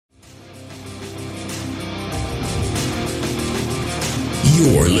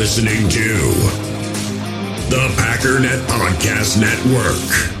You're listening to the Packernet Podcast Network.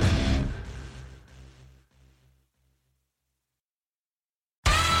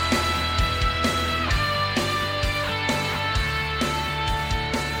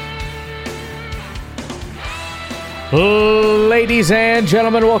 Ladies and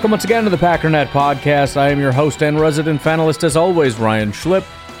gentlemen, welcome once again to the Packernet Podcast. I am your host and resident fanalist, as always, Ryan Schlip.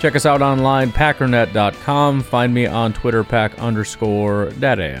 Check us out online, packernet.com. Find me on Twitter,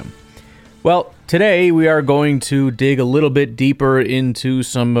 pack_am. Well, today we are going to dig a little bit deeper into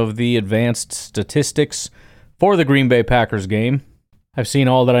some of the advanced statistics for the Green Bay Packers game. I've seen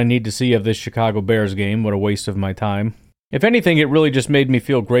all that I need to see of this Chicago Bears game. What a waste of my time. If anything, it really just made me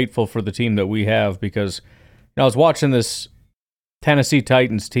feel grateful for the team that we have, because I was watching this Tennessee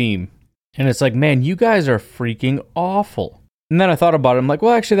Titans team, and it's like, man, you guys are freaking awful. And then I thought about it. I'm like,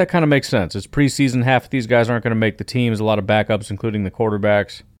 well, actually, that kind of makes sense. It's preseason. Half of these guys aren't going to make the teams. A lot of backups, including the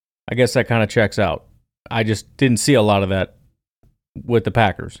quarterbacks. I guess that kind of checks out. I just didn't see a lot of that with the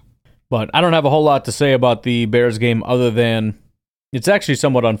Packers. But I don't have a whole lot to say about the Bears game other than it's actually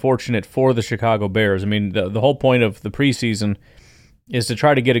somewhat unfortunate for the Chicago Bears. I mean, the whole point of the preseason is to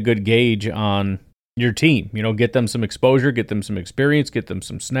try to get a good gauge on your team. You know, get them some exposure, get them some experience, get them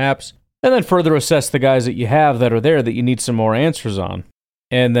some snaps, and then further assess the guys that you have that are there that you need some more answers on.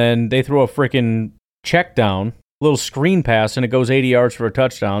 And then they throw a freaking check down, little screen pass, and it goes 80 yards for a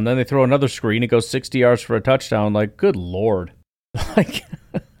touchdown. Then they throw another screen, it goes 60 yards for a touchdown. Like, good Lord. Like,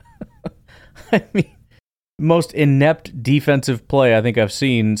 I mean, most inept defensive play I think I've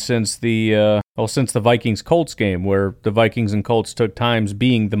seen since the Vikings-Colts game, where the Vikings and Colts took times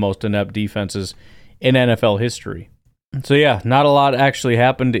being the most inept defenses in NFL history. So yeah, not a lot actually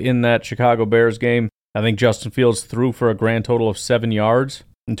happened in that Chicago Bears game. I think Justin Fields threw for a grand total of 7 yards.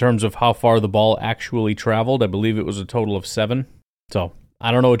 In terms of how far the ball actually traveled, I believe it was a total of 7. So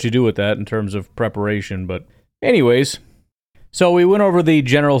I don't know what you do with that in terms of preparation, but anyways. So we went over the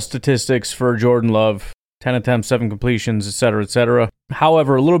general statistics for Jordan Love, 10 attempts, 7 completions, etc., etc.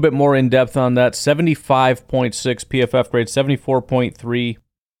 However, a little bit more in-depth on that, 75.6 PFF grade, 74.3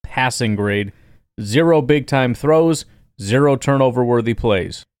 passing grade, 0 big-time throws, 0 turnover-worthy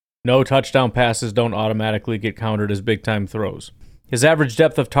plays. No touchdown passes don't automatically get counted as big-time throws. His average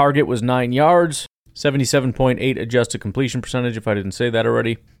depth of target was 9 yards, 77.8 adjusted completion percentage, if I didn't say that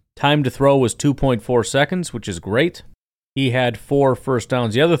already. Time to throw was 2.4 seconds, which is great. He had 4 first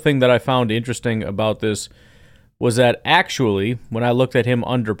downs. The other thing that I found interesting about this was that actually, when I looked at him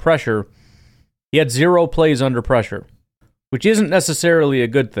under pressure, he had 0 plays under pressure, which isn't necessarily a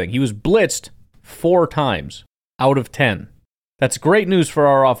good thing. He was blitzed 4 times out of 10. That's great news for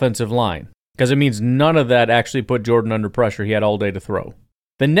our offensive line, because it means none of that actually put Jordan under pressure. He had all day to throw.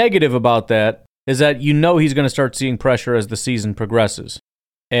 The negative about that is that you know he's going to start seeing pressure as the season progresses.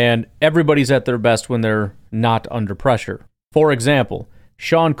 And everybody's at their best when they're not under pressure. For example,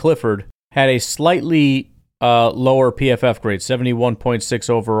 Sean Clifford had a slightly lower PFF grade, 71.6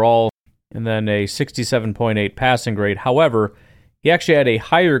 overall, and then a 67.8 passing grade. However, he actually had a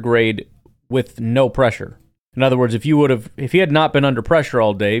higher grade with no pressure. In other words, if he had not been under pressure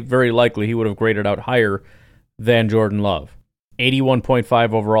all day, very likely he would have graded out higher than Jordan Love.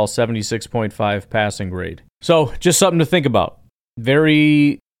 81.5 overall, 76.5 passing grade. So, just something to think about.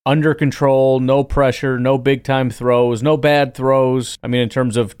 Very under control, no pressure, no big-time throws, no bad throws. I mean, in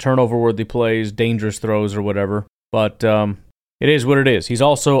terms of turnover-worthy plays, dangerous throws or whatever. But it is what it is. He's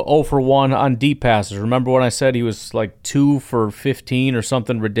also 0 for 1 on deep passes. Remember when I said he was like 2 for 15 or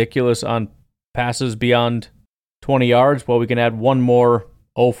something ridiculous on passes beyond 20 yards? Well, we can add one more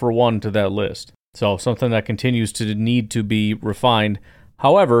 0 for 1 to that list. So something that continues to need to be refined.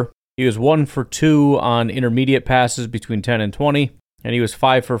 However, he was 1 for 2 on intermediate passes between 10 and 20, and he was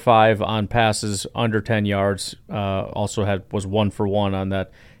 5 for 5 on passes under 10 yards. Was 1 for 1 on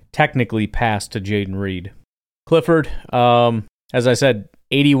that technically pass to Jaden Reed. Clifford, as I said,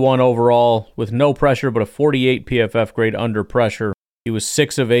 81 overall with no pressure, but a 48 PFF grade under pressure. He was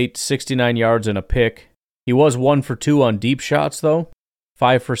 6 of 8, 69 yards and a pick. He was 1 for 2 on deep shots, though.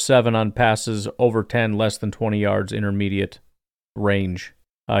 5 for 7 on passes over 10, less than 20 yards, intermediate range.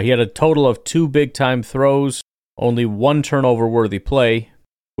 He had a total of 2 big-time throws, only 1 turnover-worthy play,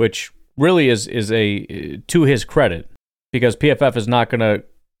 which really is to his credit, because PFF is not going to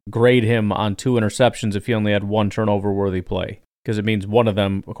grade him on 2 interceptions if he only had 1 turnover-worthy play, because it means one of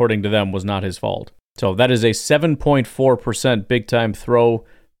them, according to them, was not his fault. So that is a 7.4% big-time throw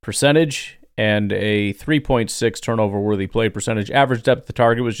percentage and a 3.6 turnover-worthy play percentage. Average depth of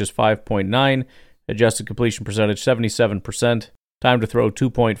target was just 5.9. Adjusted completion percentage, 77%. Time to throw,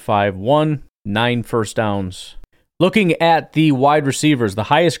 2.51. 9 first downs. Looking at the wide receivers, the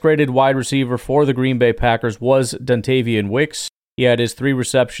highest graded wide receiver for the Green Bay Packers was Dontavian Wicks. He had his 3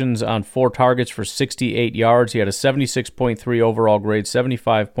 receptions on 4 targets for 68 yards. He had a 76.3 overall grade,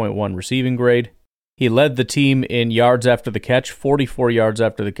 75.1 receiving grade. He led the team in yards after the catch, 44 yards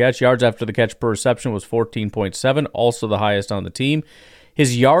after the catch. Yards after the catch per reception was 14.7, also the highest on the team.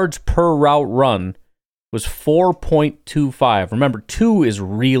 His yards per route run was 4.25. Remember, 2 is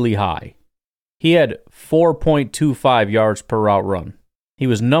really high. He had 4.25 yards per route run. He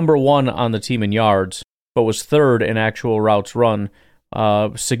was number 1 on the team in yards, but was 3rd in actual routes run,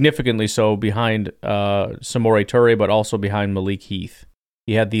 significantly so behind Samori Toure, but also behind Malik Heath.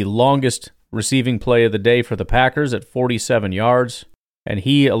 He had the longest receiving play of the day for the Packers at 47 yards, and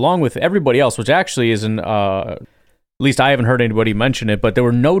he, along with everybody else, which actually isn't, at least I haven't heard anybody mention it, but there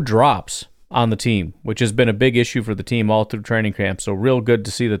were no drops on the team, which has been a big issue for the team all through training camp, so real good to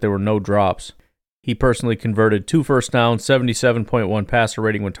see that there were no drops. He personally converted 2 first downs, 77.1 passer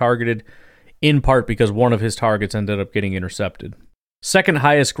rating when targeted, in part because one of his targets ended up getting intercepted. Second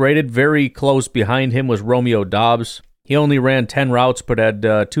highest graded, very close behind him, was Romeo Doubs. He only ran 10 routes, but had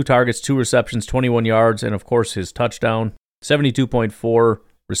 2 targets, 2 receptions, 21 yards, and of course his touchdown. 72.4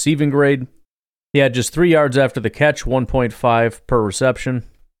 receiving grade. He had just 3 yards after the catch, 1.5 per reception.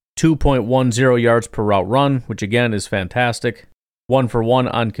 2.10 yards per route run, which again is fantastic. 1 for 1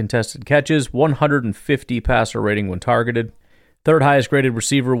 on contested catches, 150 passer rating when targeted. Third highest graded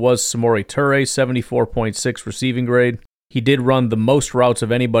receiver was Samori Toure, 74.6 receiving grade. He did run the most routes of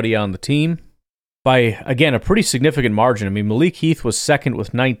anybody on the team by, again, a pretty significant margin. I mean, Malik Heath was second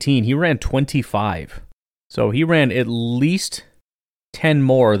with 19. He ran 25. So he ran at least 10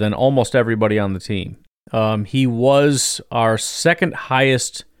 more than almost everybody on the team. He was our second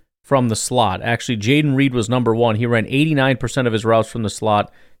highest from the slot. Actually, Jaden Reed was number 1. He ran 89% of his routes from the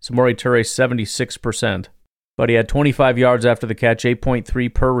slot. Samori Toure, 76%. But he had 25 yards after the catch,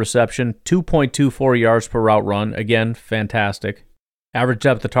 8.3 per reception, 2.24 yards per route run. Again, fantastic. Average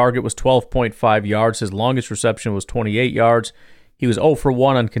depth of target was 12.5 yards. His longest reception was 28 yards. He was 0 for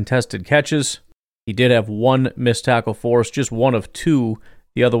 1 on contested catches. He did have 1 missed tackle force, just 1 of 2,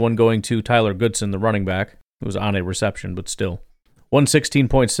 the other one going to Tyler Goodson, the running back. It was on a reception, but still.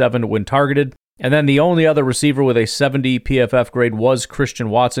 116.7 when targeted. And then the only other receiver with a 70 PFF grade was Christian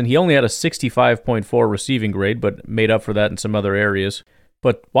Watson. He only had a 65.4 receiving grade, but made up for that in some other areas.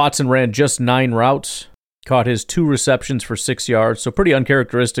 But Watson ran just 9 routes, caught his 2 receptions for 6 yards, so pretty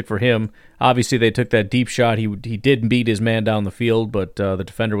uncharacteristic for him. Obviously, they took that deep shot. He did beat his man down the field, but the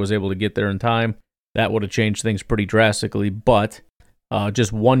defender was able to get there in time. That would have changed things pretty drastically, but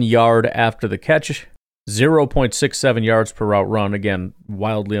just 1 yard after the catch, 0.67 yards per route run. Again,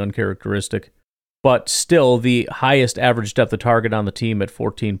 wildly uncharacteristic, but still the highest average depth of target on the team at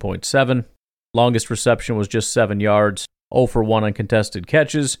 14.7. Longest reception was just 7 yards, 0 for 1 on contested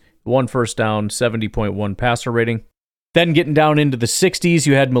catches, 1 first down, 70.1 passer rating. Then getting down into the 60s,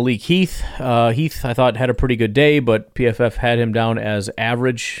 you had Malik Heath. Heath, I thought, had a pretty good day, but PFF had him down as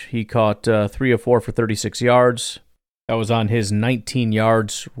average. He caught 3 of 4 for 36 yards. That was on his 19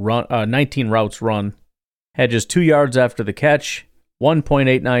 routes run. Had just 2 yards after the catch,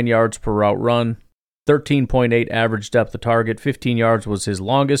 1.89 yards per route run, 13.8 average depth of target, 15 yards was his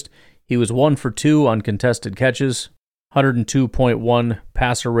longest. He was 1 for 2 on contested catches, 102.1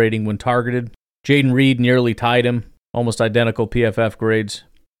 passer rating when targeted. Jaden Reed nearly tied him. Almost identical PFF grades.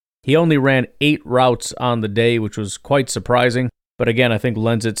 He only ran 8 routes on the day, which was quite surprising. But again, I think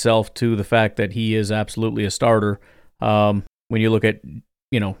lends itself to the fact that he is absolutely a starter. When you look at,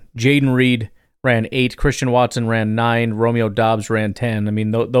 Jaden Reed ran 8, Christian Watson ran 9, Romeo Doubs ran 10. I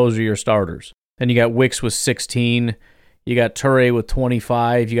mean, those are your starters. Then you got Wicks with 16, you got Toure with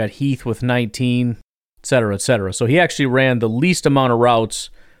 25, you got Heath with 19, et cetera, et cetera. So he actually ran the least amount of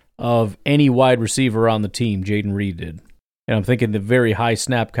routes of any wide receiver on the team. Jaden Reed did. And I'm thinking the very high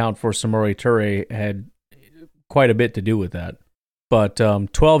snap count for Samori Toure had quite a bit to do with that. But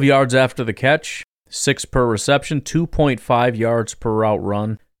 12 yards after the catch, 6 per reception, 2.5 yards per route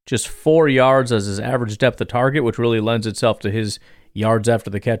run, just 4 yards as his average depth of target, which really lends itself to his yards after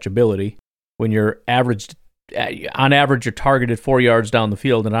the catch ability. When you're on average, you're targeted 4 yards down the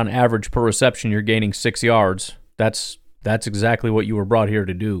field, and on average per reception, you're gaining 6 yards. That's exactly what you were brought here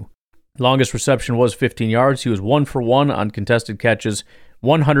to do. Longest reception was 15 yards. He was 1 for 1 on contested catches,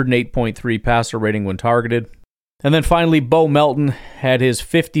 108.3 passer rating when targeted. And then finally, Bo Melton had his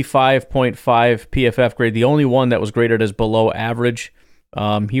 55.5 PFF grade, the only one that was graded as below average.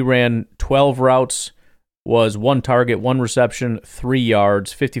 He ran 12 routes, was 1 target, 1 reception, 3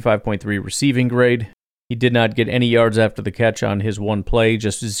 yards, 55.3 receiving grade. He did not get any yards after the catch on his 1 play,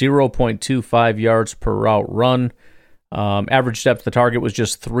 just 0.25 yards per route run. Average depth of target was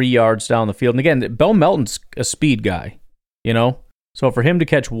just 3 yards down the field. And again, Bo Melton's a speed guy, you know? So for him to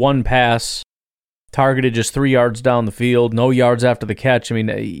catch one pass, targeted just 3 yards down the field, no yards after the catch, I mean,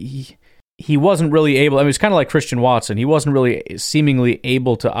 he wasn't really able. I mean, it's kind of like Christian Watson. He wasn't really seemingly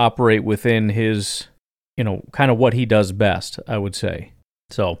able to operate within his, you know, kind of what he does best, I would say.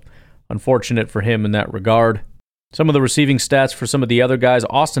 So unfortunate for him in that regard. Some of the receiving stats for some of the other guys,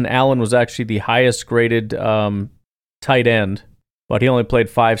 Austin Allen was actually the highest graded tight end, but he only played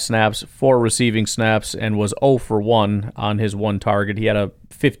 5 snaps, 4 receiving snaps, and was 0 for 1 on his one target. He had a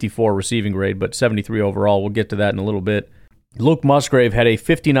 54 receiving grade, but 73 overall. We'll get to that in a little bit. Luke Musgrave had a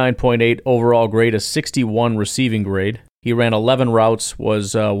 59.8 overall grade, a 61 receiving grade. He ran 11 routes,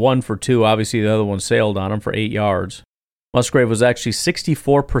 was 1 for 2. Obviously, the other one sailed on him for 8 yards. Musgrave was actually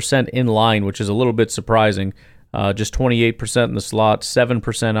 64% in line, which is a little bit surprising. Just 28% in the slot,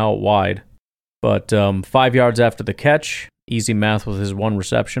 7% out wide. But 5 yards after the catch, easy math with his one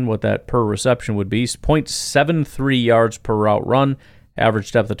reception, what that per reception would be, 0.73 yards per route run,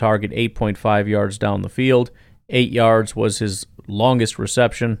 average depth of target 8.5 yards down the field, 8 yards was his longest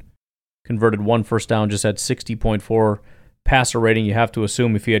reception, converted 1 first down, just had 60.4 passer rating. You have to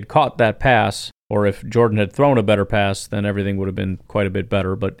assume if he had caught that pass, or if Jordan had thrown a better pass, then everything would have been quite a bit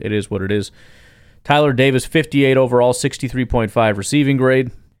better, but it is what it is. Tyler Davis, 58 overall, 63.5 receiving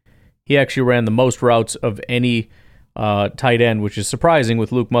grade. He actually ran the most routes of any tight end, which is surprising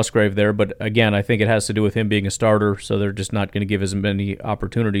with Luke Musgrave there. But again, I think it has to do with him being a starter, so they're just not going to give as many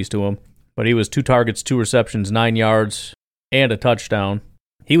opportunities to him. But he was 2 targets, 2 receptions, 9 yards, and a touchdown.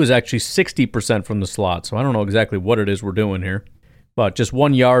 He was actually 60% from the slot, so I don't know exactly what it is we're doing here. But just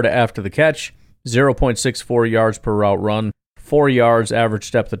 1 yard after the catch, 0.64 yards per route run, 4 yards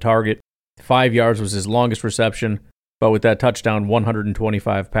average depth of target, 5 yards was his longest reception. But with that touchdown,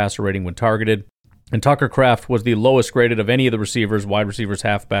 125 passer rating when targeted. And Tucker Kraft was the lowest graded of any of the receivers, wide receivers,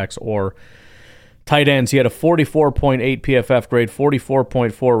 halfbacks, or tight ends. He had a 44.8 PFF grade,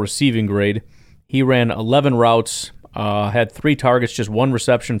 44.4 receiving grade. He ran 11 routes, had 3 targets, just 1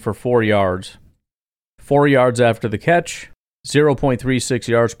 reception for 4 yards. 4 yards after the catch, 0.36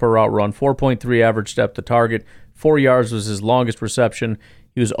 yards per route run, 4.3 average depth to target. 4 yards was his longest reception.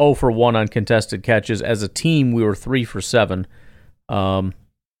 He was 0 for 1 on contested catches. As a team, we were 3 for 7. And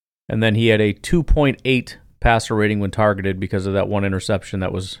then he had a 2.8 passer rating when targeted because of that 1 interception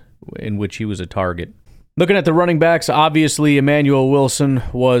that was in which he was a target. Looking at the running backs, obviously Emmanuel Wilson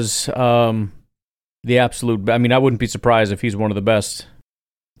was the absolute. I mean, I wouldn't be surprised if he's one of the best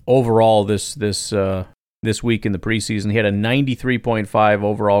overall this week in the preseason. He had a 93.5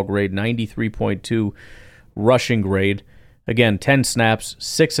 overall grade, 93.2 rushing grade. Again, 10 snaps,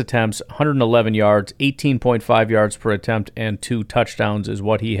 6 attempts, 111 yards, 18.5 yards per attempt, and 2 touchdowns is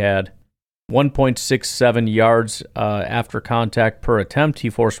what he had. 1.67 yards after contact per attempt. He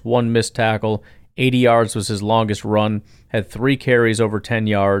forced 1 missed tackle. 80 yards was his longest run. Had 3 carries over 10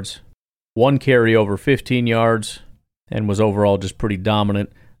 yards. 1 carry over 15 yards, and was overall just pretty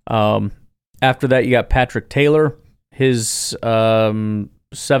dominant. After that, you got Patrick Taylor. His 7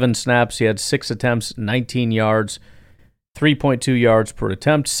 snaps, he had 6 attempts, 19 yards, 3.2 yards per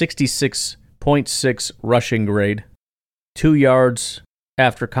attempt, 66.6 rushing grade, 2 yards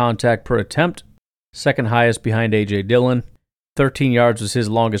after contact per attempt, second highest behind A.J. Dillon. 13 yards was his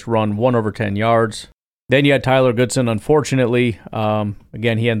longest run, 1 over 10 yards. Then you had Tyler Goodson, unfortunately.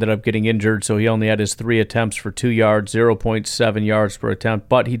 Again, he ended up getting injured, so he only had his 3 attempts for 2 yards, 0.7 yards per attempt,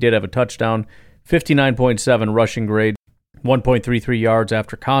 but he did have a touchdown, 59.7 rushing grade, 1.33 yards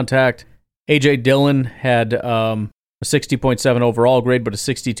after contact. A.J. Dillon had a 60.7 overall grade, but a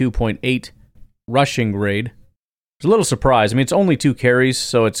 62.8 rushing grade. I was a little surprised. I mean, it's only 2 carries,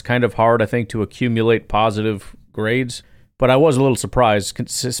 so it's kind of hard, I think, to accumulate positive grades. But I was a little surprised,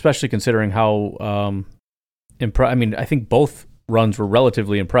 especially considering how I think both runs were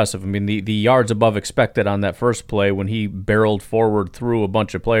relatively impressive. I mean, the yards above expected on that first play when he barreled forward through a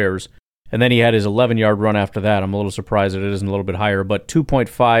bunch of players. And then he had his 11-yard run after that. I'm a little surprised that it isn't a little bit higher. But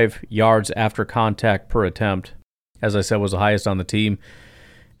 2.5 yards after contact per attempt, as I said, was the highest on the team.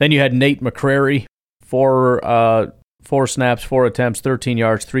 Then you had Nate McCrary, 4 snaps, 4 attempts, 13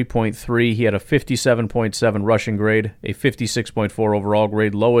 yards, 3.3. He had a 57.7 rushing grade, a 56.4 overall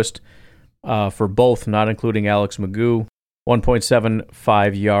grade, lowest for both, not including Alex Magoo.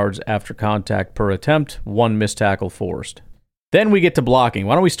 1.75 yards after contact per attempt, 1 missed tackle forced. Then we get to blocking.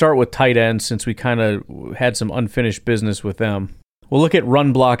 Why don't we start with tight ends since we kind of had some unfinished business with them. We'll look at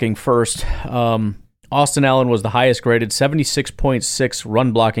run blocking first. Austin Allen was the highest graded, 76.6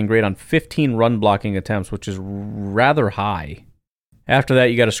 run blocking grade on 15 run blocking attempts, which is rather high. After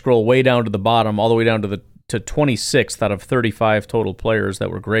that, you got to scroll way down to the bottom, all the way down to the to 26th out of 35 total players that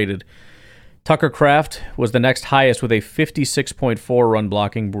were graded. Tucker Kraft was the next highest with a 56.4 run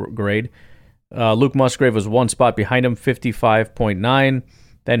blocking grade. Luke Musgrave was one spot behind him, 55.9.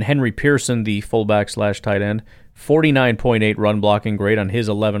 Then Henry Pearson, the fullback / tight end, 49.8 run blocking grade on his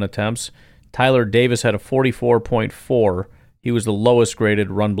 11 attempts. Tyler Davis had a 44.4. He was the lowest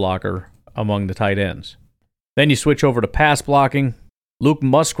graded run blocker among the tight ends. Then you switch over to pass blocking. Luke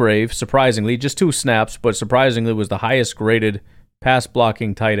Musgrave, surprisingly, just 2 snaps, but surprisingly was the highest graded pass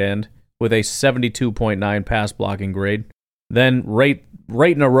blocking tight end with a 72.9 pass blocking grade. Then right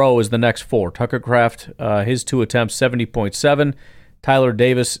in a row is the next 4. Tucker Kraft, his 2 attempts, 70.7. Tyler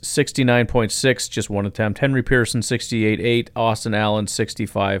Davis, 69.6, just 1 attempt. Henry Pearson, 68.8. Austin Allen,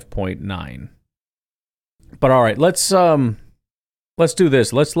 65.9. But all right, let's do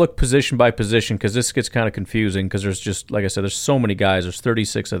this. Let's look position by position because this gets kind of confusing because there's just, like I said, there's so many guys. There's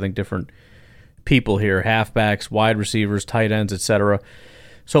 36, I think, different people here. Halfbacks, wide receivers, tight ends, etc.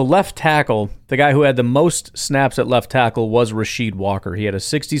 So left tackle, the guy who had the most snaps at left tackle was Rasheed Walker. He had a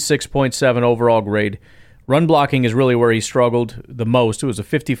 66.7 overall grade. Run blocking is really where he struggled the most. It was a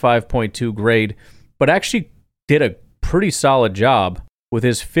 55.2 grade, but actually did a pretty solid job with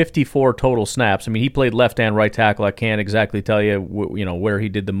his 54 total snaps. I mean, he played left and right tackle. I can't exactly tell you, where he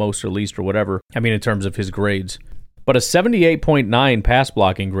did the most or least or whatever. I mean, in terms of his grades. But a 78.9 pass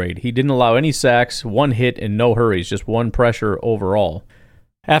blocking grade. He didn't allow any sacks, 1 hit, and no hurries, just 1 pressure overall.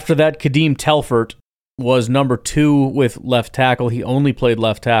 After that, Kadeem Telfort was number 2 with left tackle. He only played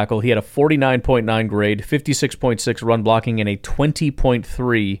left tackle. He had a 49.9 grade, 56.6 run blocking, and a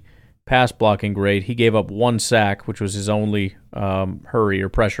 20.3 pass blocking grade. He gave up 1 sack, which was his only hurry or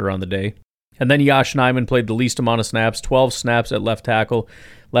pressure on the day. And then Yosh Nijman played the least amount of snaps, 12 snaps at left tackle.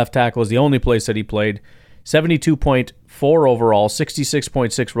 Left tackle is the only place that he played. 72.4 overall,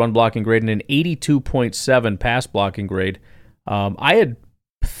 66.6 run blocking grade, and an 82.7 pass blocking grade. I had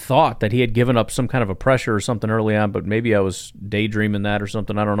thought that he had given up some kind of a pressure or something early on, but maybe I was daydreaming that or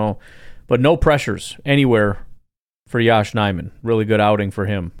something. I don't know. But no pressures anywhere for Yosh Nijman. Really good outing for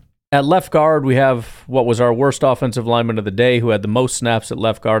him. At left guard, we have what was our worst offensive lineman of the day who had the most snaps at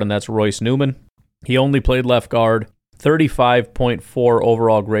left guard, and that's Royce Newman. He only played left guard, 35.4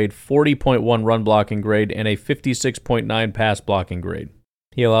 overall grade, 40.1 run blocking grade, and a 56.9 pass blocking grade.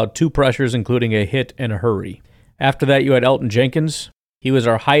 He allowed 2 pressures, including a hit and a hurry. After that, you had Elton Jenkins. He was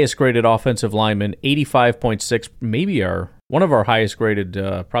our highest graded offensive lineman, 85.6, maybe one of our highest graded,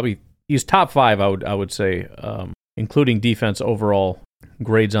 probably, he's top 5, I would say, including defense overall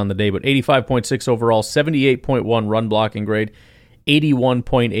grades on the day, but 85.6 overall, 78.1 run blocking grade,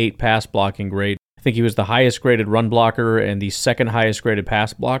 81.8 pass blocking grade. I think he was the highest graded run blocker and the second highest graded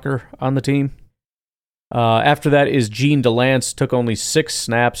pass blocker on the team. After that is Gene DeLance, took only 6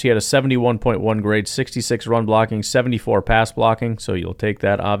 snaps. He had a 71.1 grade, 66 run blocking, 74 pass blocking, so you'll take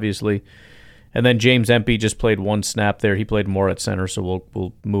that, obviously. And then James Empey just played 1 snap there. He played more at center, so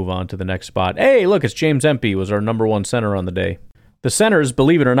we'll move on to the next spot. Hey, look, it's James Empey, was our number 1 center on the day. The centers,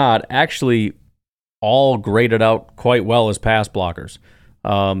 believe it or not, actually all graded out quite well as pass blockers.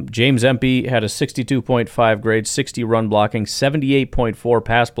 James Empey had a 62.5 grade, 60 run blocking, 78.4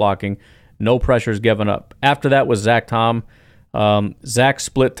 pass blocking, no pressures given up. After that was Zach Tom. Zach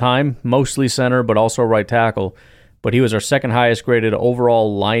split time, mostly center, but also right tackle. But he was our second highest graded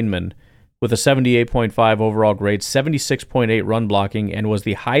overall lineman with a 78.5 overall grade, 76.8 run blocking, and was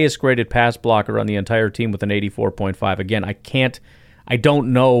the highest graded pass blocker on the entire team with an 84.5. Again, I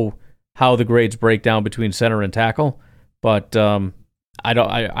don't know how the grades break down between center and tackle, but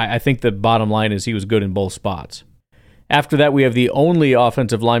I think the bottom line is he was good in both spots. After that, we have the only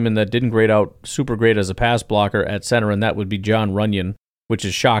offensive lineman that didn't grade out super great as a pass blocker at center, and that would be John Runyon, which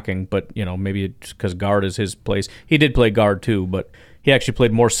is shocking, but maybe it's because guard is his place. He did play guard too, but he actually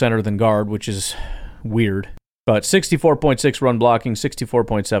played more center than guard, which is weird. But 64.6 run blocking,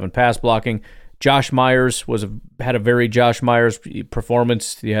 64.7 pass blocking. Josh Myers had a very Josh Myers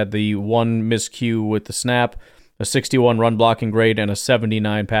performance. He had the 1 miscue with the snap, a 61 run blocking grade, and a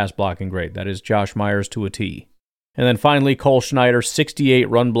 79 pass blocking grade. That is Josh Myers to a T. And then finally, Cole Schneider, 68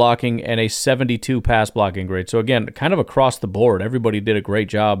 run blocking and a 72 pass blocking grade. So again, kind of across the board, everybody did a great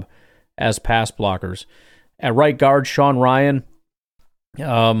job as pass blockers. At right guard, Sean Ryan,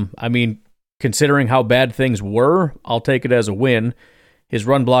 considering how bad things were, I'll take it as a win. His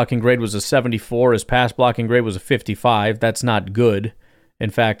run blocking grade was a 74. His pass blocking grade was a 55. That's not good. In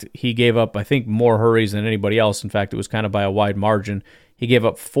fact, he gave up, I think, more hurries than anybody else. In fact, it was kind of by a wide margin. He gave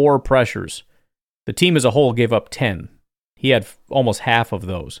up 4 pressures. The team as a whole gave up 10. He had almost half of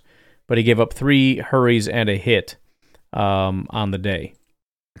those, but he gave up 3 hurries and a hit on the day.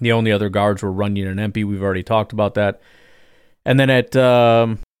 The only other guards were Runyon and Empey. We've already talked about that. And then at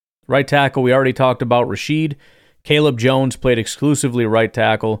right tackle, we already talked about Rashid. Caleb Jones played exclusively right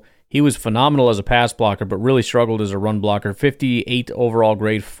tackle. He was phenomenal as a pass blocker, but really struggled as a run blocker. 58 overall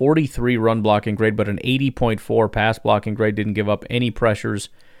grade, 43 run blocking grade, but an 80.4 pass blocking grade. Didn't give up any pressures.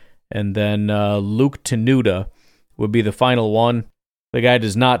 And then Luke Tenuta would be the final one. The guy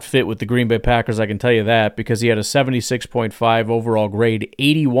does not fit with the Green Bay Packers, I can tell you that, because he had a 76.5 overall grade,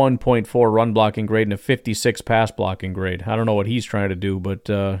 81.4 run blocking grade, and a 56 pass blocking grade. I don't know what he's trying to do, but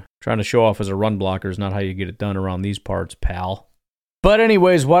trying to show off as a run blocker is not how you get it done around these parts, pal. But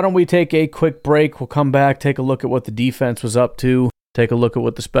anyways, why don't we take a quick break? We'll come back, take a look at what the defense was up to, take a look at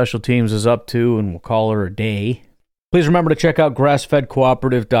what the special teams is up to, and we'll call her a day. Please remember to check out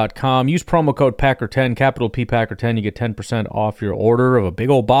grassfedcooperative.com. Use promo code PACKER10, capital P PACKER10. You get 10% off your order of a big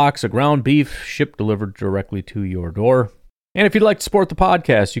old box of ground beef shipped delivered directly to your door. And if you'd like to support the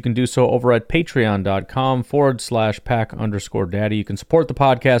podcast, you can do so over at patreon.com/pack_daddy. You can support the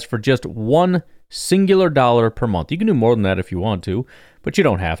podcast for just $1 singular per month. You can do more than that if you want to, but you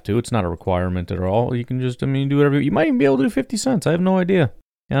don't have to. It's not a requirement at all. You can just, do whatever. You might even be able to do 50 cents. I have no idea.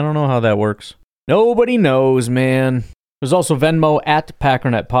 I don't know how that works. Nobody knows, man. There's also Venmo at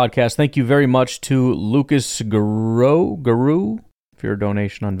Packernet Podcast. Thank you very much to Lucas Guru for your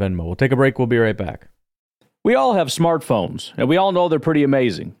donation on Venmo. We'll take a break. We'll be right back. We all have smartphones, and we all know they're pretty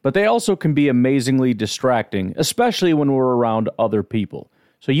amazing, but they also can be amazingly distracting, especially when we're around other people.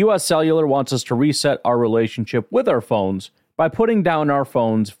 So US Cellular wants us to reset our relationship with our phones by putting down our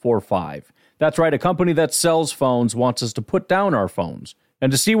phones for $5. That's right, a company that sells phones wants us to put down our phones.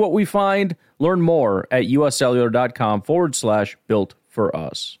 And to see what we find, learn more at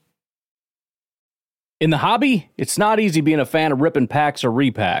uscellular.com/built-for-us. In the hobby, it's not easy being a fan of ripping packs or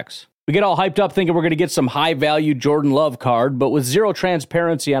repacks. We get all hyped up thinking we're going to get some high-value Jordan Love card, but with zero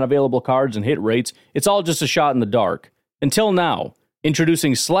transparency on available cards and hit rates, it's all just a shot in the dark. Until now,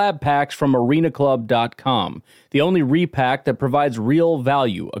 introducing slab packs from arenaclub.com, the only repack that provides real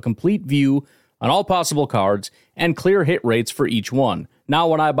value, a complete view on all possible cards, and clear hit rates for each one. Now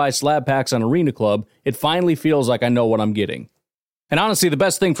when I buy slab packs on Arena Club, it finally feels like I know what I'm getting. And honestly, the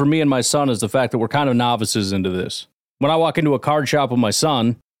best thing for me and my son is the fact that we're kind of novices into this. When I walk into a card shop with my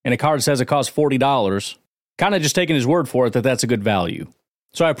son, and a card says it costs $40, kind of just taking his word for it that that's a good value.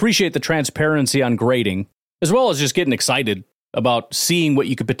 So I appreciate the transparency on grading, as well as just getting excited about seeing what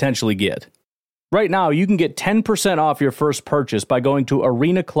you could potentially get. Right now, you can get 10% off your first purchase by going to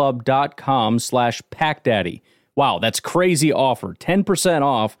arenaclub.com/packdaddy. Wow, that's crazy offer. 10%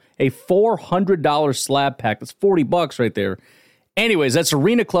 off a $400 slab pack. That's $40 right there. Anyways, that's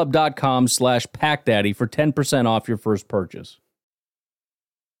arenaclub.com/packdaddy for 10% off your first purchase.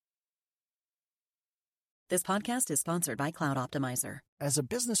 This podcast is sponsored by Cloud Optimizer. As a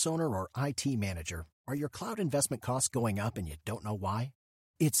business owner or IT manager, are your cloud investment costs going up and you don't know why?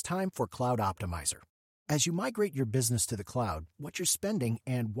 It's time for Cloud Optimizer. As you migrate your business to the cloud, what you're spending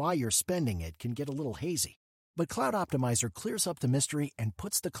and why you're spending it can get a little hazy. But Cloud Optimizer clears up the mystery and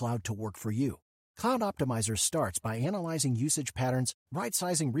puts the cloud to work for you. Cloud Optimizer starts by analyzing usage patterns,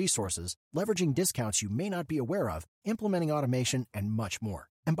 right-sizing resources, leveraging discounts you may not be aware of, implementing automation, and much more.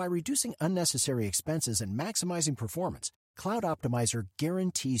 And by reducing unnecessary expenses and maximizing performance, Cloud Optimizer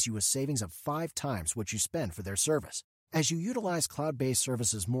guarantees you a savings of 5 times what you spend for their service. As you utilize cloud-based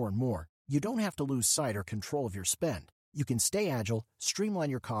services more and more, you don't have to lose sight or control of your spend. You can stay agile, streamline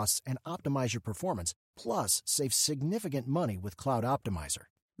your costs, and optimize your performance, plus save significant money with Cloud Optimizer.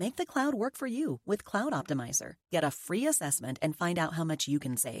 Make the cloud work for you with Cloud Optimizer. Get a free assessment and find out how much you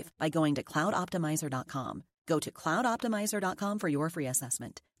can save by going to cloudoptimizer.com. Go to cloudoptimizer.com for your free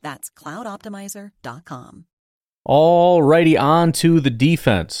assessment. That's cloudoptimizer.com. All righty, on to the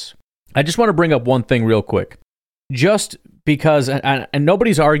defense. I just want to bring up one thing real quick. Just because, and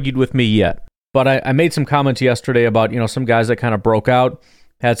nobody's argued with me yet, but I made some comments yesterday about, some guys that kind of broke out,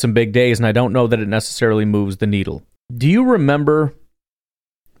 had some big days, and I don't know that it necessarily moves the needle. Do you remember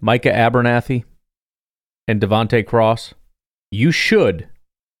Micah Abernathy and Devontae Cross? You should,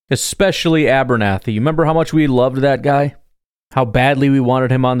 especially Abernathy. You remember how much we loved that guy? How badly we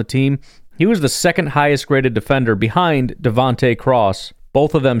wanted him on the team? He was the second highest graded defender behind Devontae Cross,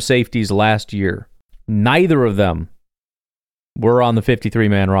 both of them safeties last year. Neither of them were on the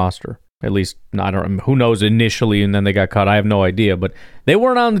 53-man roster. At least, I don't. Who knows initially, and then they got cut. I have no idea. But they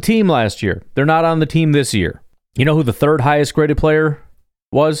weren't on the team last year. They're not on the team this year. You know who the third highest graded player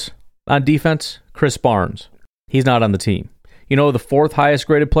was on defense? Chris Barnes. He's not on the team. You know who the fourth highest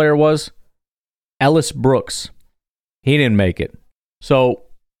graded player was? Ellis Brooks. He didn't make it. So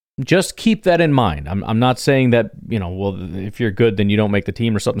Just keep that in mind. I'm not saying that, well, if you're good, then you don't make the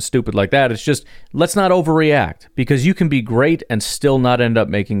team or something stupid like that. It's just, let's not overreact, because you can be great and still not end up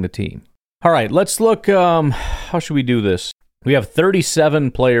making the team. All right, let's look, how should we do this? We have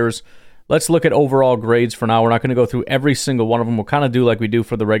 37 players. Let's look at overall grades for now. We're not going to go through every single one of them. We'll kind of do like we do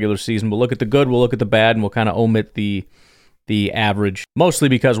for the regular season. We'll look at the good, we'll look at the bad, and we'll kind of omit the average, mostly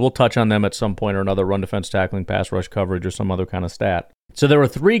because we'll touch on them at some point or another: run defense, tackling, pass rush coverage, or some other kind of stat. So there were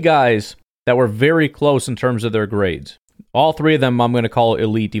 3 guys that were very close in terms of their grades. All 3 of them I'm going to call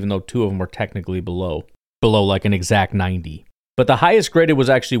elite, even though 2 of them were technically below like an exact 90. But the highest graded was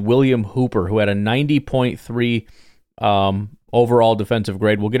actually William Hooper, who had a 90.3 overall defensive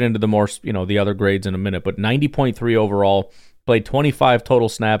grade. We'll get into the more, the other grades in a minute, but 90.3 overall, played 25 total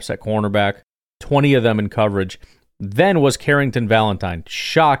snaps at cornerback, 20 of them in coverage. Then was Carrington Valentine.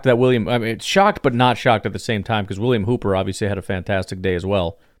 Shocked that shocked but not shocked at the same time, because William Hooper obviously had a fantastic day as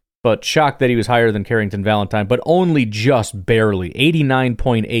well. But shocked that he was higher than Carrington Valentine, but only just barely.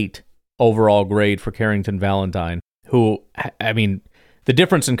 89.8 overall grade for Carrington Valentine, who, the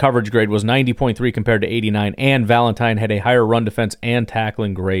difference in coverage grade was 90.3 compared to 89, and Valentine had a higher run defense and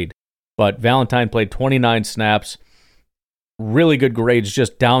tackling grade. But Valentine played 29 snaps. Really good grades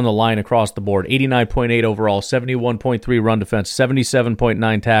just down the line across the board. 89.8 overall, 71.3 run defense,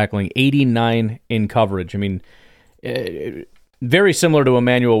 77.9 tackling, 89 in coverage. Very similar to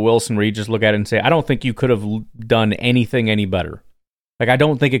Emmanuel Wilson, where you just look at it and say, I don't think you could have done anything any better. I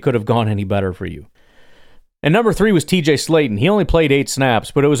don't think it could have gone any better for you. And number 3 was TJ Slayton. He only played 8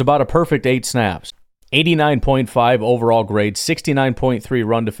 snaps, but it was about a perfect 8 snaps. 89.5 overall grade, 69.3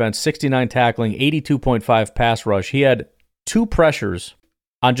 run defense, 69 tackling, 82.5 pass rush. He had 2 pressures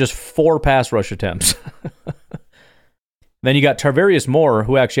on just 4 pass rush attempts. Then you got Tarvarius Moore,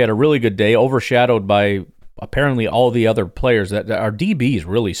 who actually had a really good day, overshadowed by apparently all the other players. That our DBs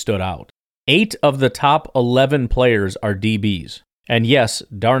really stood out. 8 of the top 11 players are DBs. And yes,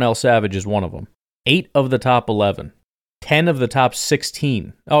 Darnell Savage is one of them. 8 of the top 11. 10 of the top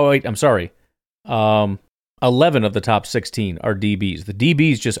 16. Oh, wait, I'm sorry. 11 of the top 16 are DBs. The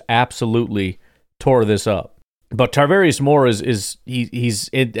DBs just absolutely tore this up. But Tarvarius Moore he's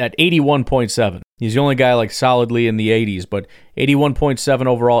at 81.7. He's the only guy solidly in the 80s, but 81.7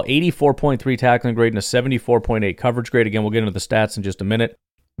 overall, 84.3 tackling grade, and a 74.8 coverage grade. Again, we'll get into the stats in just a minute.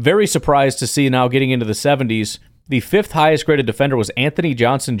 Very surprised to see now getting into the 70s, the 5th highest graded defender was Anthony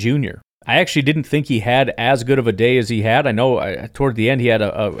Johnson Jr. I actually didn't think he had as good of a day as he had. I know toward the end he had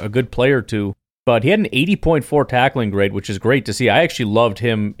a good play or two, but he had an 80.4 tackling grade, which is great to see. I actually loved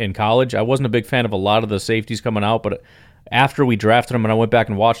him in college. I wasn't a big fan of a lot of the safeties coming out, but after we drafted him and I went back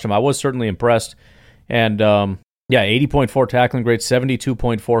and watched him, I was certainly impressed. And 80.4 tackling grade,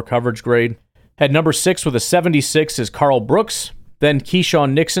 72.4 coverage grade. Had number 6 with a 76 is Carl Brooks. Then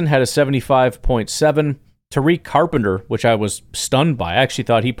Keyshawn Nixon had a 75.7. Tariq Carpenter, which I was stunned by. I actually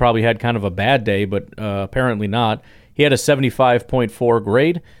thought he probably had kind of a bad day, but apparently not. He had a 75.4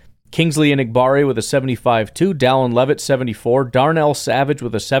 grade. Kingsley Enagbare with a 75.2. Dallin Levitt, 74. Darnell Savage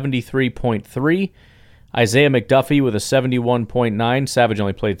with a 73.3. Isaiah McDuffie with a 71.9. Savage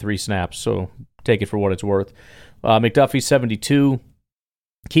only played 3 snaps, so take it for what it's worth. McDuffie, 72.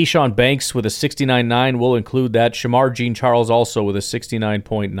 Keyshawn Banks with a 69.9. We'll include that. Shamar Jean-Charles also with a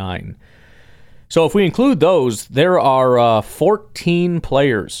 69.9. So if we include those, there are 14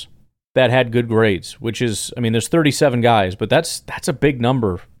 players that had good grades, which is, there's 37 guys, but that's a big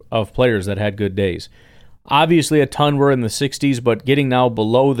number of players that had good days. Obviously, a ton were in the 60s, but getting now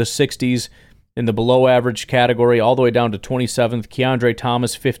below the 60s in the below average category, all the way down to 27th. Keandre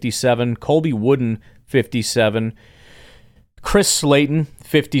Thomas, 57. Colby Wooden, 57. Chris Slayton,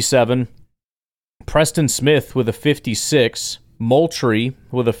 57. Preston Smith with a 56. Moultrie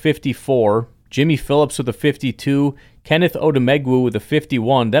with a 54. Jimmy Phillips with a 52, Kenneth Odemegwu with a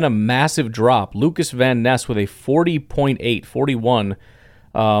 51, then a massive drop. Lucas Van Ness with a 40.8, 41.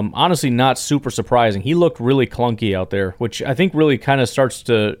 Honestly, not super surprising. He looked really clunky out there, which I think really kind of starts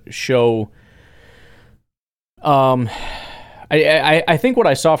to show. I think what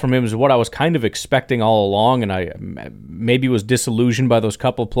I saw from him is what I was kind of expecting all along, and I maybe was disillusioned by those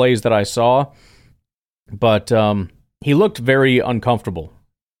couple plays that I saw. But he looked very uncomfortable.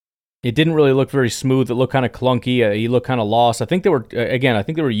 It didn't really look very smooth. It looked kind of clunky. He looked kind of lost. I think they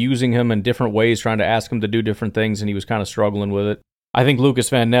were using him in different ways, trying to ask him to do different things, and he was kind of struggling with it. I think Lucas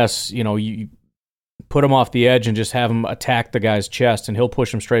Van Ness, you put him off the edge and just have him attack the guy's chest, and he'll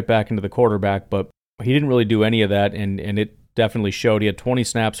push him straight back into the quarterback, but he didn't really do any of that, and it definitely showed. He had 20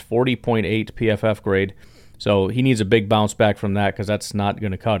 snaps, 40.8 PFF grade, so he needs a big bounce back from that because that's not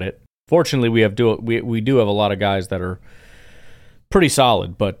going to cut it. Fortunately, we do have a lot of guys that are pretty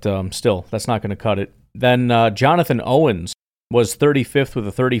solid, but still, that's not going to cut it. Then Jonathan Owens was 35th with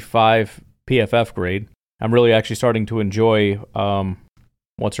a 35 PFF grade. I'm really actually starting to enjoy,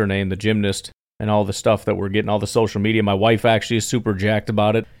 what's her name, the gymnast, and all the stuff that we're getting, all the social media. My wife actually is super jacked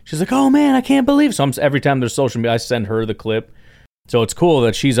about it. She's like, oh man, I can't believe it. So every time there's social media, I send her the clip. So it's cool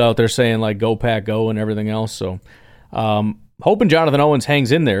that she's out there saying, like, go Pack, go, and everything else. So hoping Jonathan Owens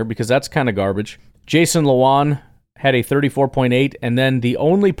hangs in there because that's kind of garbage. Jason Lewan had a 34.8, and then the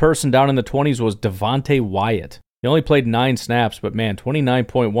only person down in the 20s was Devontae Wyatt. He only played 9 snaps, but man,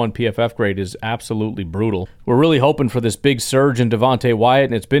 29.1 PFF grade is absolutely brutal. We're really hoping for this big surge in Devontae Wyatt,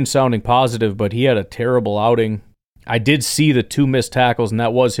 and it's been sounding positive, but he had a terrible outing. I did see the 2 missed tackles, and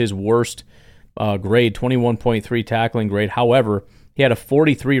that was his worst grade, 21.3 tackling grade. However, he had a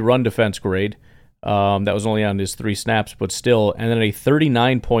 43 run defense grade. That was only on his 3 snaps, but still, and then a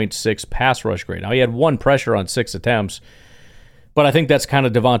 39.6 pass rush grade. Now, he had 1 pressure on 6 attempts, but I think that's kind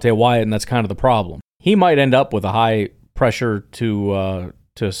of Devontae Wyatt, and that's kind of the problem. He might end up with a high pressure to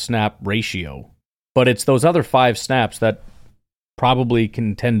snap ratio, but it's those other 5 snaps that probably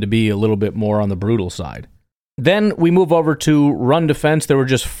can tend to be a little bit more on the brutal side. Then we move over to run defense. There were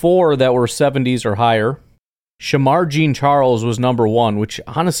just 4 that were 70s or higher. Shamar Jean-Charles was number 1, which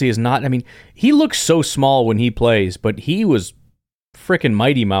honestly is not, I mean, he looks so small when he plays, but he was freaking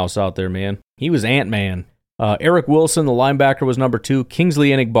Mighty Mouse out there, man. He was Ant-Man. Eric Wilson, the linebacker, was number 2. Kingsley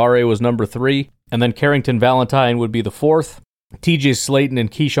Enagbare was number 3. And then Carrington Valentine would be the 4th. TJ Slayton and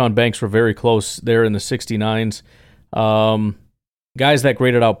Keyshawn Banks were very close there in the 69s. Guys that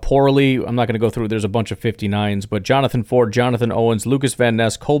graded out poorly, I'm not going to go through, there's a bunch of 59s, but Jonathan Ford, Jonathan Owens, Lucas Van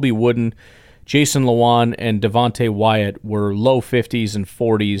Ness, Colby Wooden, Jason Lewan, and Devontae Wyatt were low 50s and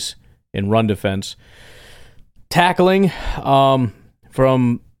 40s in run defense. Tackling,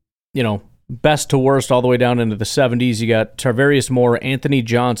 from, best to worst all the way down into the 70s, you got Tarvarius Moore, Anthony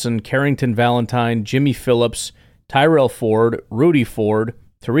Johnson, Carrington Valentine, Jimmy Phillips, Tyrell Ford, Rudy Ford,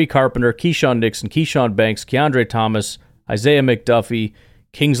 Tariq Carpenter, Keyshawn Nixon, Keyshawn Banks, Keandre Thomas, Isaiah McDuffie,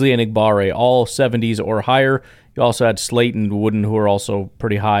 Kingsley Enagbare, all 70s or higher. You also had Slayton and Wooden, who are also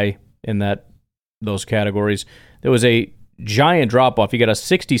pretty high in those categories. There was a giant drop-off. You got a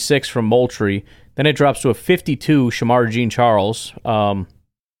 66 from Moultrie, then it drops to a 52, Shamar Jean-Charles, and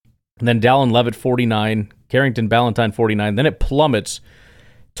then Dallin Levitt, 49, Carrington Valentine, 49. Then it plummets,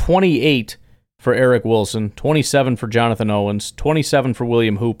 28 for Eric Wilson, 27 for Jonathan Owens, 27 for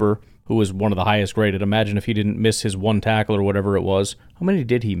William Hooper, who was one of the highest graded. Imagine if he didn't miss his 1 tackle or whatever it was. How many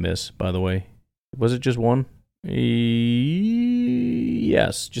did he miss, by the way? Was it just 1?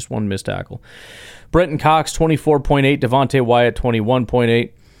 Yes, just 1 missed tackle. Brenton Cox, 24.8. Devontae Wyatt,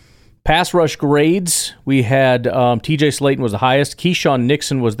 21.8. Pass rush grades, we had TJ Slayton was the highest. Keyshawn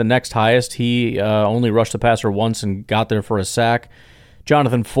Nixon was the next highest. He only rushed the passer once and got there for a sack.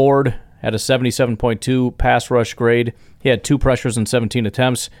 Jonathan Ford had a 77.2 pass rush grade. He had 2 pressures and 17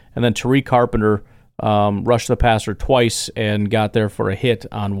 attempts. And then Tariq Carpenter rushed the passer twice and got there for a hit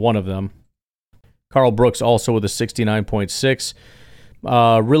on 1 of them. Carl Brooks also with a 69.6.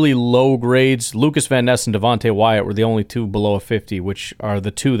 Really low grades. Lucas Van Ness and Devontae Wyatt were the only 2 below a 50, which are the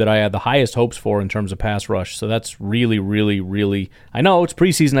 2 that I had the highest hopes for in terms of pass rush. So that's really, really, really... I know, it's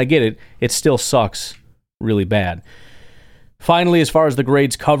preseason, I get it. It still sucks really bad. Finally, as far as the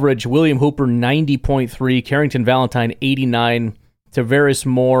grades coverage, William Hooper, 90.3. Carrington Valentine, 89. Tarvarius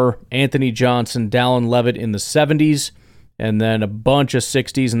Moore, Anthony Johnson, Dallin Levitt in the 70s. And then a bunch of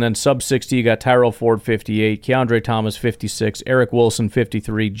 60s, and then sub-60, you got Tyrell Ford, 58, Keandre Thomas, 56, Eric Wilson,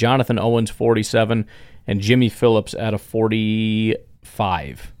 53, Jonathan Owens, 47, and Jimmy Phillips at a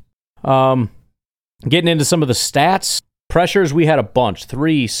 45. Getting into some of the stats, pressures, we had a bunch,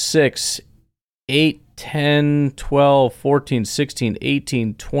 3, 6, 8, 10, 12, 14, 16,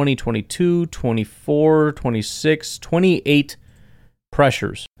 18, 20, 22, 24, 26, 28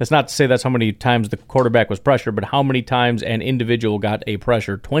 pressures. That's not to say that's how many times the quarterback was pressured, but how many times an individual got a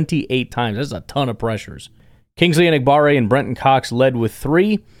pressure. 28 times. That's a ton of pressures. Kingsley Enagbare and Brenton Cox led with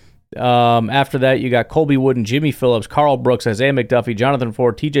 3. After that, you got Colby Wooden, Jimmy Phillips, Carl Brooks, Isaiah McDuffie, Jonathan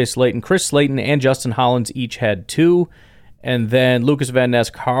Ford, TJ Slayton, Chris Slayton, and Justin Hollins each had 2. And then Lucas Van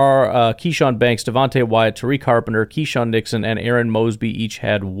Ness, Keyshawn Banks, Devontae Wyatt, Tariq Carpenter, Keyshawn Nixon, and Aaron Mosby each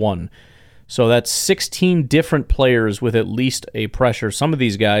had 1. So that's 16 different players with at least a pressure. Some of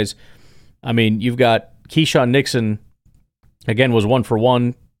these guys, I mean, you've got Keyshawn Nixon, again, was 1 for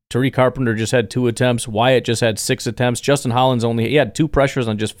 1. Tariq Carpenter just had 2 attempts. Wyatt just had 6 attempts. Justin Hollins he had 2 pressures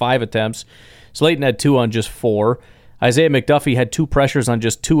on just 5 attempts. Slayton had 2 on just 4. Isaiah McDuffie had 2 pressures on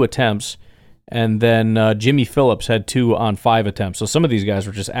just 2 attempts. And then Jimmy Phillips had 2 on 5 attempts. So some of these guys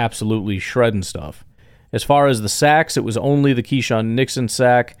were just absolutely shredding stuff. As far as the sacks, it was only the Keyshawn Nixon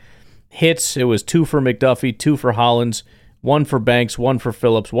sack. Hits, it was 2 for McDuffie, 2 for Hollins, 1 for Banks, 1 for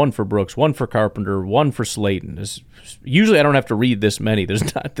Phillips, 1 for Brooks, 1 for Carpenter, 1 for Slayton. Usually I don't have to read this many.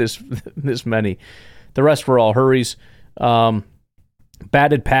 There's not this many. The rest were all hurries.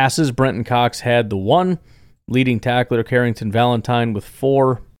 Batted passes, Brenton Cox had the 1. Leading tackler, Carrington Valentine with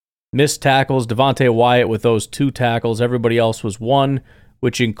 4. Missed tackles, Devontae Wyatt with those 2 tackles. Everybody else was 1,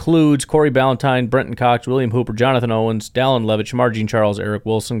 which includes Corey Ballantyne, Brenton Cox, William Hooper, Jonathan Owens, Dallin Levitt, Shamar Jean-Charles, Eric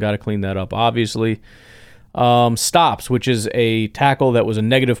Wilson. Got to clean that up, obviously. Stops, which is a tackle that was a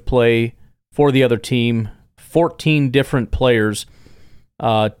negative play for the other team. 14 different players.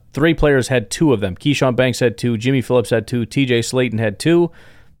 3 players had 2 of them. Keyshawn Banks had 2. Jimmy Phillips had 2. TJ Slayton had 2.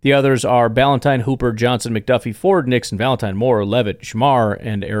 The others are Ballantyne, Hooper, Johnson, McDuffie, Ford, Nixon, Valentine, Moore, Levitt, Shamar,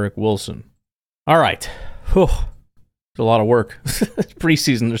 and Eric Wilson. All right. Whew. It's a lot of work.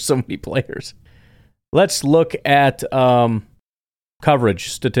 Preseason, there's so many players. Let's look at coverage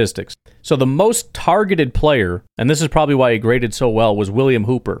statistics. So the most targeted player, and this is probably why he graded so well, was William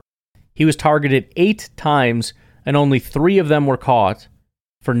Hooper. He was targeted 8 times, and only 3 of them were caught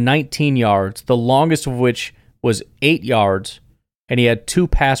for 19 yards, the longest of which was 8 yards, and he had 2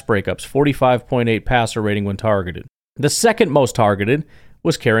 pass breakups, 45.8 passer rating when targeted. The second most targeted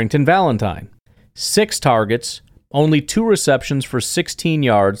was Carrington Valentine. 6 targets, only 2 receptions for 16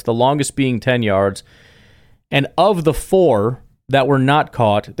 yards, the longest being 10 yards. And of the 4 that were not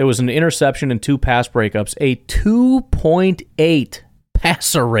caught, there was an interception and 2 pass breakups, a 2.8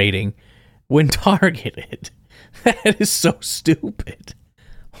 passer rating when targeted. That is so stupid.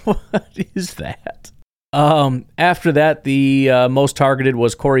 What is that? After that, the most targeted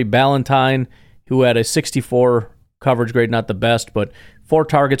was Corey Ballantyne, who had a 64 coverage grade, not the best, but 4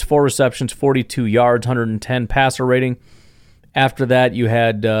 targets, 4 receptions, 42 yards, 110 passer rating. After that, you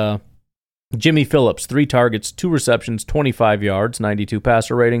had Jimmy Phillips, 3 targets, 2 receptions, 25 yards, 92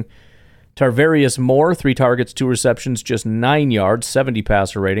 passer rating. Tarvarius Moore, 3 targets, 2 receptions, just 9 yards, 70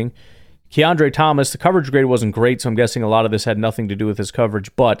 passer rating. Keandre Thomas, the coverage grade wasn't great, so I'm guessing a lot of this had nothing to do with his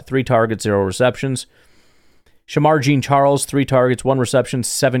coverage, but 3 targets, 0 receptions. Shamar Jean-Charles, 3 targets, 1 reception,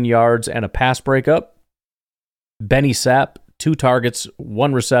 7 yards, and a pass breakup. Benny Sapp, 2 targets,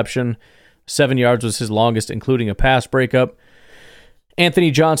 1 reception, 7 yards was his longest, including a pass breakup.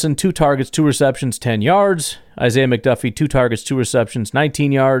 Anthony Johnson, 2 targets, 2 receptions, 10 yards. Isaiah McDuffie, 2 targets, 2 receptions,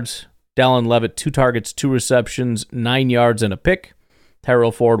 19 yards. Dallin Levitt, 2 targets, 2 receptions, 9 yards, and a pick.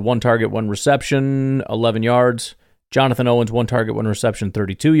 Tyrell Ford, 1 target, 1 reception, 11 yards. Jonathan Owens, 1 target, 1 reception,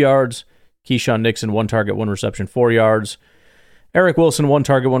 32 yards. Keyshawn Nixon, 1 target, 1 reception, 4 yards. Eric Wilson, 1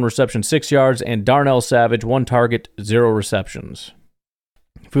 target, 1 reception, 6 yards. And Darnell Savage, 1 target, 0 receptions.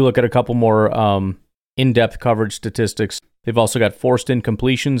 If we look at a couple more in-depth coverage statistics, they've also got forced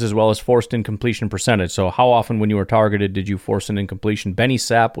incompletions as well as forced incompletion percentage. So how often when you were targeted did you force an incompletion? Benny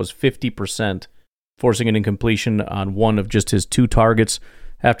Sapp was 50%, forcing an incompletion on 1 of just his 2 targets.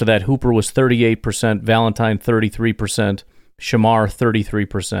 After that, Hooper was 38%, Valentine 33%, Shamar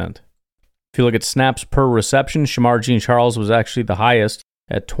 33%. If you look at snaps per reception, Shamar Jean-Charles was actually the highest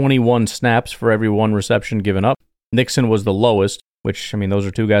at 21 snaps for every 1 reception given up. Nixon was the lowest, which, I mean, those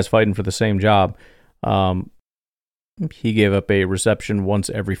are 2 guys fighting for the same job. He gave up a reception once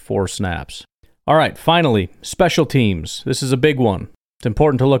every 4 snaps. All right, finally, special teams. This is a big one. It's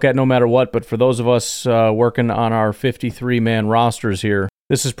important to look at no matter what, but for those of us working on our 53-man rosters here,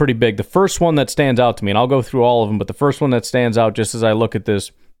 this is pretty big. The first one that stands out to me, and I'll go through all of them, but the first one that stands out just as I look at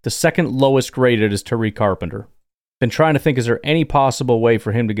this, the second lowest graded is Tariq Carpenter. Been trying to think, is there any possible way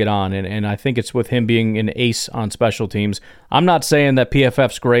for him to get on? And I think it's with him being an ace on special teams. I'm not saying that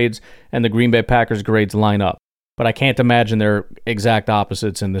PFF's grades and the Green Bay Packers grades line up, but I can't imagine they're exact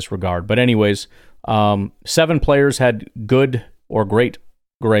opposites in this regard. But anyways, 7 players had good or great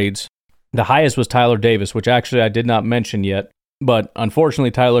grades. The highest was Tyler Davis, which actually I did not mention yet. But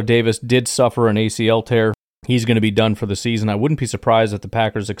unfortunately, Tyler Davis did suffer an ACL tear. He's going to be done for the season. I wouldn't be surprised if the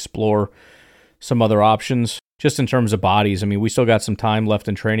Packers explore some other options, just in terms of bodies. I mean, we still got some time left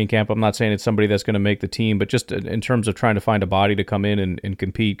in training camp. I'm not saying it's somebody that's going to make the team, but just in terms of trying to find a body to come in and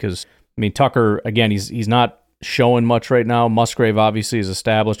compete. Because, I mean, Tucker, again, he's not showing much right now. Musgrave obviously is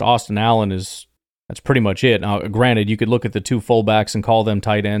established. Austin Allen that's pretty much it. Now, granted, you could look at the 2 fullbacks and call them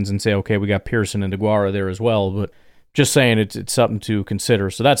tight ends and say, okay, we got Pearson and DeGuara there as well, but just saying it's something to consider.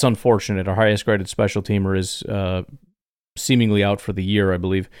 So that's unfortunate. Our highest graded special teamer is seemingly out for the year, I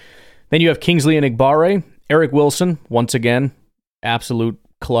believe. Then you have Kingsley and Igbare. Eric Wilson, once again, absolute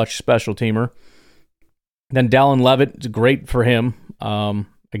clutch special teamer. Then Dallin Levitt, it's great for him.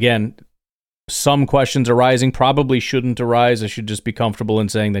 Again, some questions arising, probably shouldn't arise. I should just be comfortable in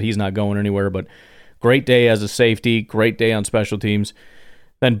saying that he's not going anywhere, but Great day as a safety, great day on special teams.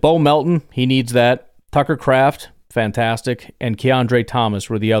 Then Bo Melton, he needs that. Tucker Kraft, fantastic. And Keandre Thomas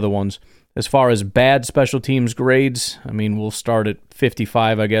were the other ones. As far as bad special teams grades, I mean, we'll start at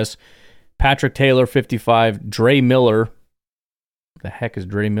 55, I guess. Patrick Taylor, 55. Dre Miller. What the heck is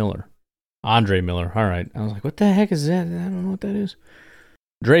Dre Miller? Andre Miller. All right. I was like, what the heck is that? I don't know what that is.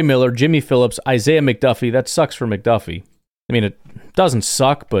 Dre Miller, Jimmy Phillips, Isaiah McDuffie. That sucks for McDuffie. I mean, it doesn't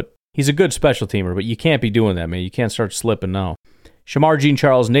suck, but he's a good special teamer, but you can't be doing that, man. You can't start slipping now. Shamar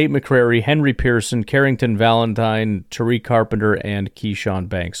Jean-Charles, Nate McCrary, Henry Pearson, Carrington Valentine, Tariq Carpenter, and Keyshawn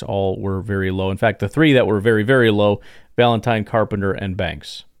Banks all were very low. In fact, the three that were very, very low, Valentine, Carpenter, and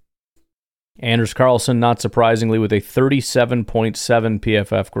Banks. Anders Carlson, not surprisingly, with a 37.7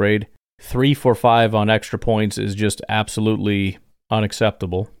 PFF grade. 3 for 5 on extra points is just absolutely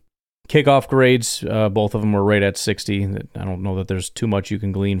unacceptable. Kickoff grades, both of them were right at 60. I don't know that there's too much you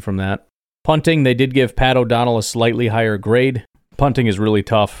can glean from that. Punting, they did give Pat O'Donnell a slightly higher grade. Punting is really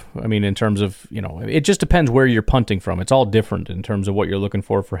tough. I mean, in terms of, it just depends where you're punting from. It's all different in terms of what you're looking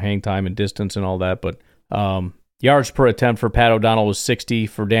for hang time and distance and all that. But yards per attempt for Pat O'Donnell was 60.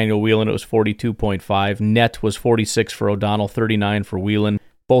 For Daniel Whelan, it was 42.5. Net was 46 for O'Donnell, 39 for Whelan.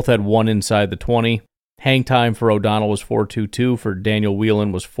 Both had one inside the 20. Hang time for O'Donnell was 4.22. For Daniel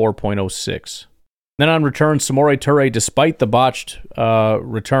Whelan was 4.06. Then on return, Samori Toure, despite the botched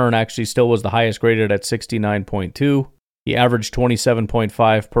return, actually still was the highest graded at 69.2. He averaged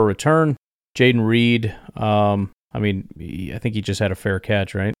 27.5 per return. Jaden Reed, I think he just had a fair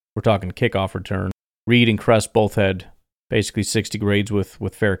catch, right? We're talking kickoff return. Reed and Crest both had basically 60 grades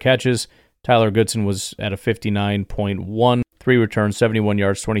with fair catches. Tyler Goodson was at a 59.1. 3 returns, 71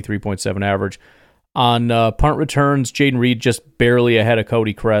 yards, 23.7 average. On punt returns, Jaden Reed just barely ahead of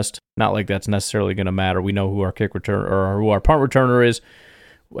Cody Crest. Not like that's necessarily going to matter. We know who our punt returner is.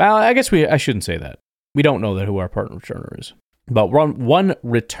 Well, I guess I shouldn't say that. We don't know who our punt returner is. But one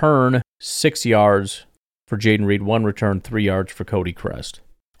return, 6 yards for Jaden Reed. 1 return, 3 yards for Cody Crest.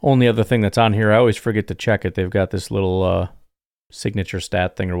 Only other thing that's on here, I always forget to check it. They've got this little signature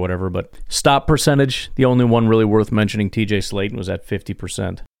stat thing or whatever. But stop percentage, the only one really worth mentioning, TJ Slayton was at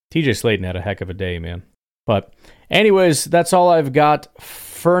 50%. TJ Slayton had a heck of a day, man. But anyways, that's all I've got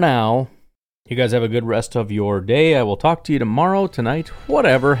for now. You guys have a good rest of your day. I will talk to you tomorrow, tonight,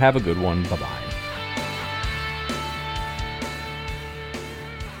 whatever. Have a good one. Bye-bye.